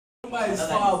Rema is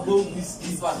far above Whiskey.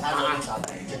 This one has all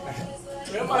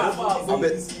Rema is far above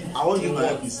Whiskey. I want to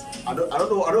know this. I don't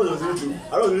know. I don't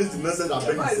listen to nonsense that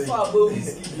Rema Ben is is far saying. above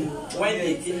Whiskey. when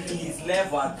they think his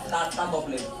level at start up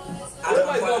level.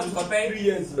 Rema is not comparing 3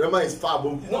 years. Rema is far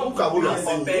above. Look at what you are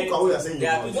saying. Look at what you are saying. They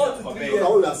are Look not at comparing.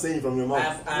 what you are saying from your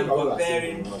mouth. I'm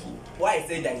comparing. Why I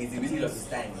say that he's a Whiskey of his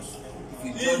time.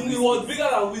 He was bigger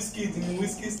than Whiskey in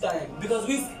Whiskey's time. Because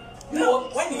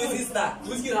when did Whiskey start?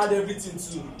 Whiskey had everything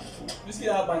too. Whiskey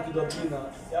had Banky W now.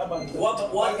 He had Banky W.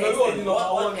 What extent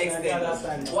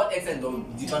extent?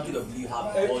 of the Banky W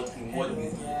have what in what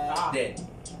music then?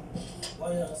 I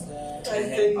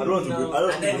don't want to go. I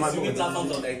don't And then the want swimming to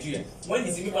platforms of Nigeria. When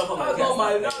the swimming platform of That's not my.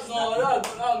 Nigeria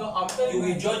That's not. I'm telling You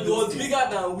you, will judge it was those bigger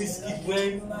than Whiskey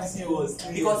when Whiskey was.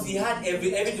 because he had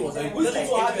everything was already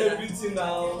Whiskey like had everything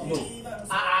now. No.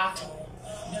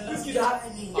 Whiskey had.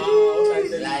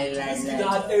 Lie. Whiskey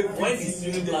had everything. When the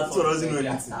swimming platform So doesn't know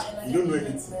anything. You don't know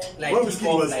anything. Like When Whiskey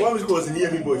was in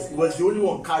Yemi Boys, he was the only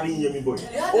one carrying Yemi Boys.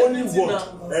 had Only everything one.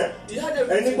 now. Eh? He had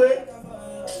everything. Anyway,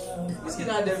 Whiskey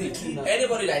had everything now.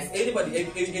 Anybody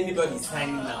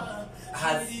signing now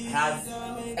has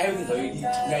everything already.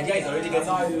 Nigeria is already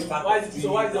getting Why is the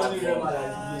only Rema that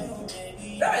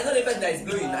Rema is not the person that is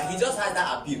blowing now. He just has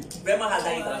that appeal. Rema has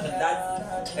that international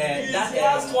he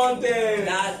has content.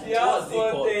 that He has what's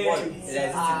it called?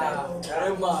 content.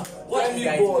 Rema. What's Let the me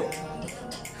guy? boy.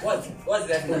 What's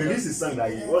that? okay, this is song that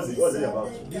what's it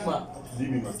about? Dima.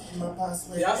 Dimi man.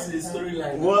 He has a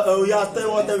storyline. What? Oh yeah,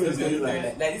 tell me the story like.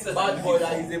 Like this was Bad boy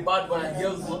that is a bad boy and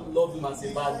girls love him as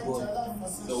a bad boy.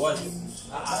 So what?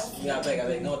 I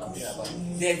beg, know what I'm saying about.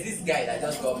 There's this guy that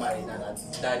just got married and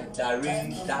that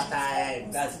ring that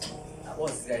time. That's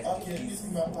what's this guy's name? He's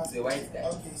a white guy.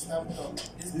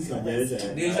 This generation.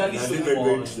 They usually show very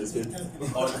more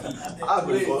disrespectful. on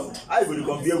I go to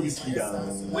compare Whiskey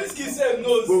than. Whiskey said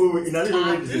knows. Wait. In a little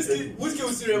very disrespectful. Whiskey will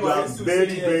see You Rema. are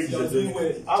very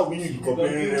disrespectful. How will you be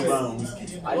comparing Rema and Whiskey?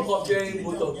 I'm not comparing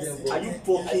both of them. Are you I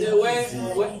fucking? said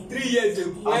when 3 years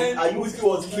ago when Whiskey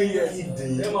was 3 years,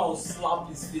 Rema will slap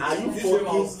his face. Are you This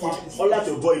Rema will slap fucking? his All face. that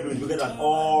your boy alone is bigger than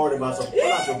all the man song. All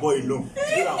that your boy alone is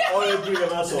bigger than all every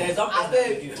Rema song. there's something I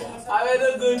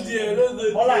don't go there, don't go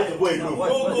All that there. your boy alone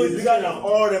Don't go is bigger than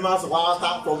all the man song.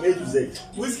 From A to Z.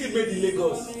 Whiskey made in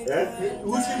Lagos. Eh?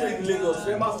 Whiskey made in Lagos.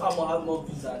 Rema's album has more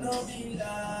views than it.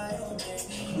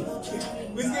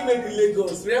 Whiskey made in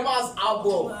Lagos. Rema's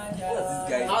album what's this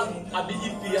guy? has Abi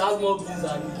EP has more views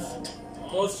than it.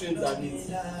 More streams than it.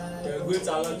 We're going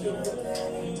to launch your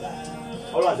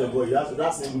All that your boy.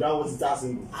 That single. That was that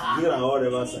single. Bigger than all the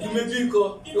man song. You may be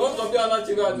called. You want to compare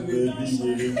Alachigo and the Baby.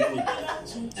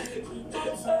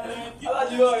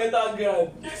 Alachigo enter grand.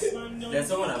 There's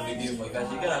someone I'm waiting for. If I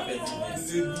should get that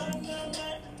person.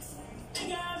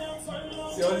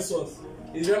 See all this ones.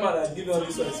 It's Rema that giving all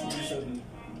this one inspiration.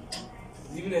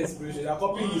 Giving the inspiration. They are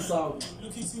copying the sound.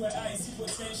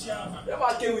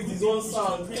 Rema came with his own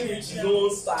sound, came with his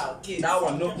own style. That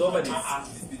one, nobody is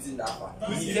disputing that part.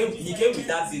 He came with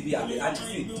that baby and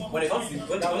see, when it comes to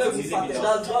when it comes to music industry,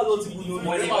 That's what people know.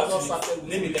 when it Rema has not comes started to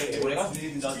let me tell you, when it comes to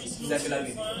music industry, secular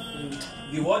music,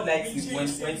 the world likes it when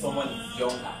someone is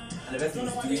younger and the person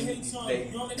is doing it like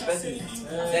the person is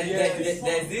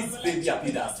there's this baby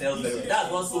appeal that sells very well.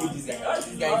 That's what sold this guy. What is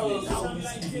this guy doing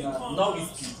now? Not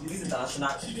Whiskey, this international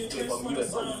player from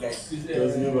US. What is this guy?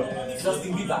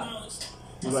 Justin Bieber.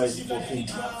 Bieber is fucking.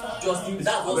 Justin,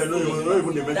 that's what Okay, no,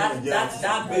 even the mention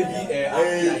that baby.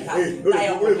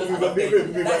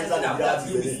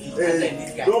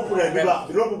 Don't put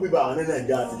Bieber and then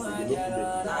that.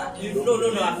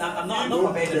 No, I'm not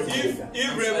comparing them.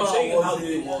 If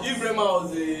Rema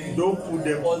Don't put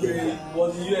them together.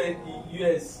 was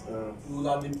US, it would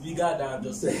have been bigger than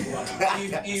Justin Bieber.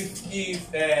 If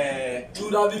It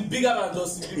would have been bigger than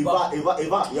Justin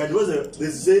Bieber. They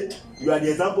say you are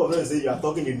the example of them say you are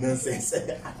talking in nonsense. Check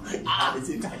the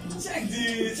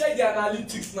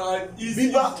analytics now.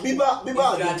 Bieber has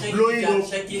been blowing up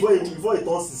before he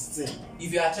turns 16.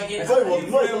 if you are checking,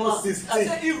 Before he turns 16. I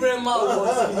said if Rema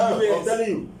was in I'm US, telling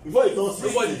you, before he turns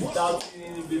nobody 16. would have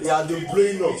He has been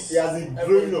blowing up. He has been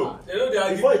blowing up. They know they are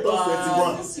Before he giving turns back.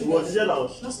 21, he was teacher than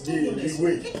the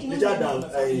way, teacher than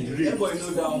Dre. Everybody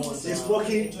know that one. He's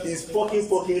fucking.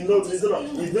 No, he's not.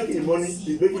 He's making the money.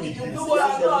 He's making the deals. No, but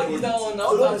I'm not arguing that one now.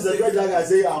 So don't disrespect that guy.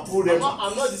 Say and pull them.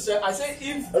 I'm not distracted. I said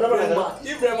if Whatever,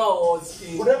 Rema was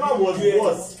in Whatever was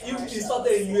US, what? if he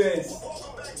started in US,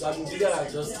 that would be bigger than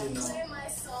Justin now.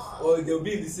 or they'll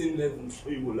be in the same level.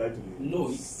 You would like to be. No,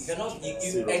 you cannot.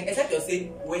 Except you're saying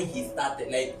when he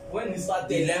started, like When you the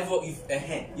started, level. If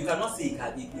you cannot say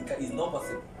it's not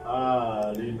possible.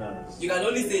 Ah, really nice. You can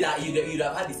only say that you'd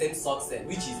have had the same success,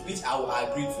 which I will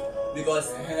agree to, because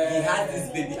he has this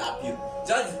baby appeal.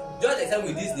 Just except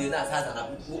with this, Lil Nas has an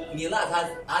appeal. Lil Nas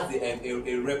has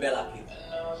a rebel appeal.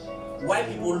 Why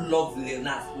people love Lil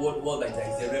Nas? What like that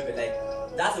is a rebel?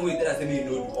 Like that's the way you tell us you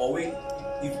know. Or when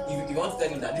if you want to tell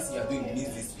him that this thing you're doing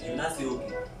means this, you not say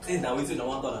okay. Since now waiting on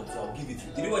one turn, so I'll give it to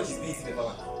you. Did you watch his beat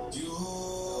before?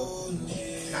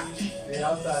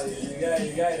 after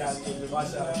the guy that's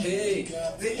controversial. Hey,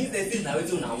 if they say now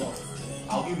waiting on one,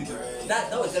 I'll give it to you.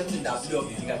 That was something that blew up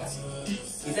the nigga.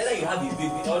 It's either you have a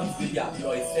baby, all this baby appeal,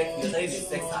 or it's sex, you're saying the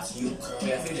sex appeal, or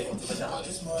you're saying the controversial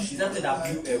appeal. It's something that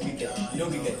blew a weekend. You know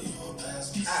weekend.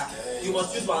 You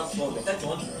must choose one sport. Except you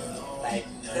want to like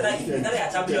either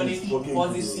you're championing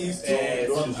positive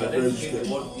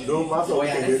something. Don't matter or what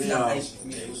you're anyhow.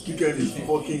 exercise. Weekend is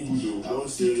fucking good though. Don't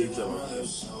say it about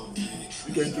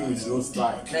Weekend king with his own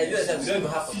style. Like we don't even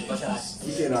have controversial appeal.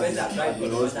 Weekend The best that tried has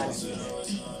controversial appeal.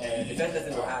 The best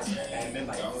person we had, I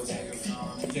remember, it was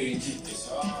Terry G.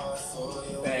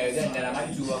 Then I'm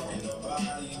happy to work for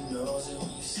me.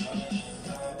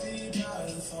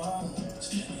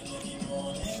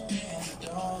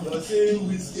 You're saying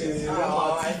whiskey. I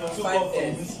Remember, took up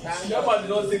from whiskey. Remember, did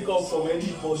not take up from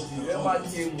anybody. Remember,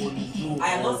 came on his own. I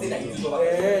am not saying that he took over.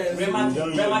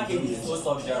 Rema came with his own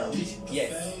subgenre, which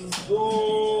yes.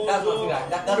 So, That's one thing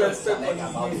that's what I like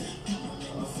about it.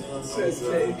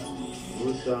 Respect.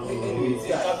 Anyway,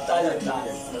 Capital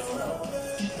letters.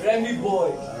 Remy boy.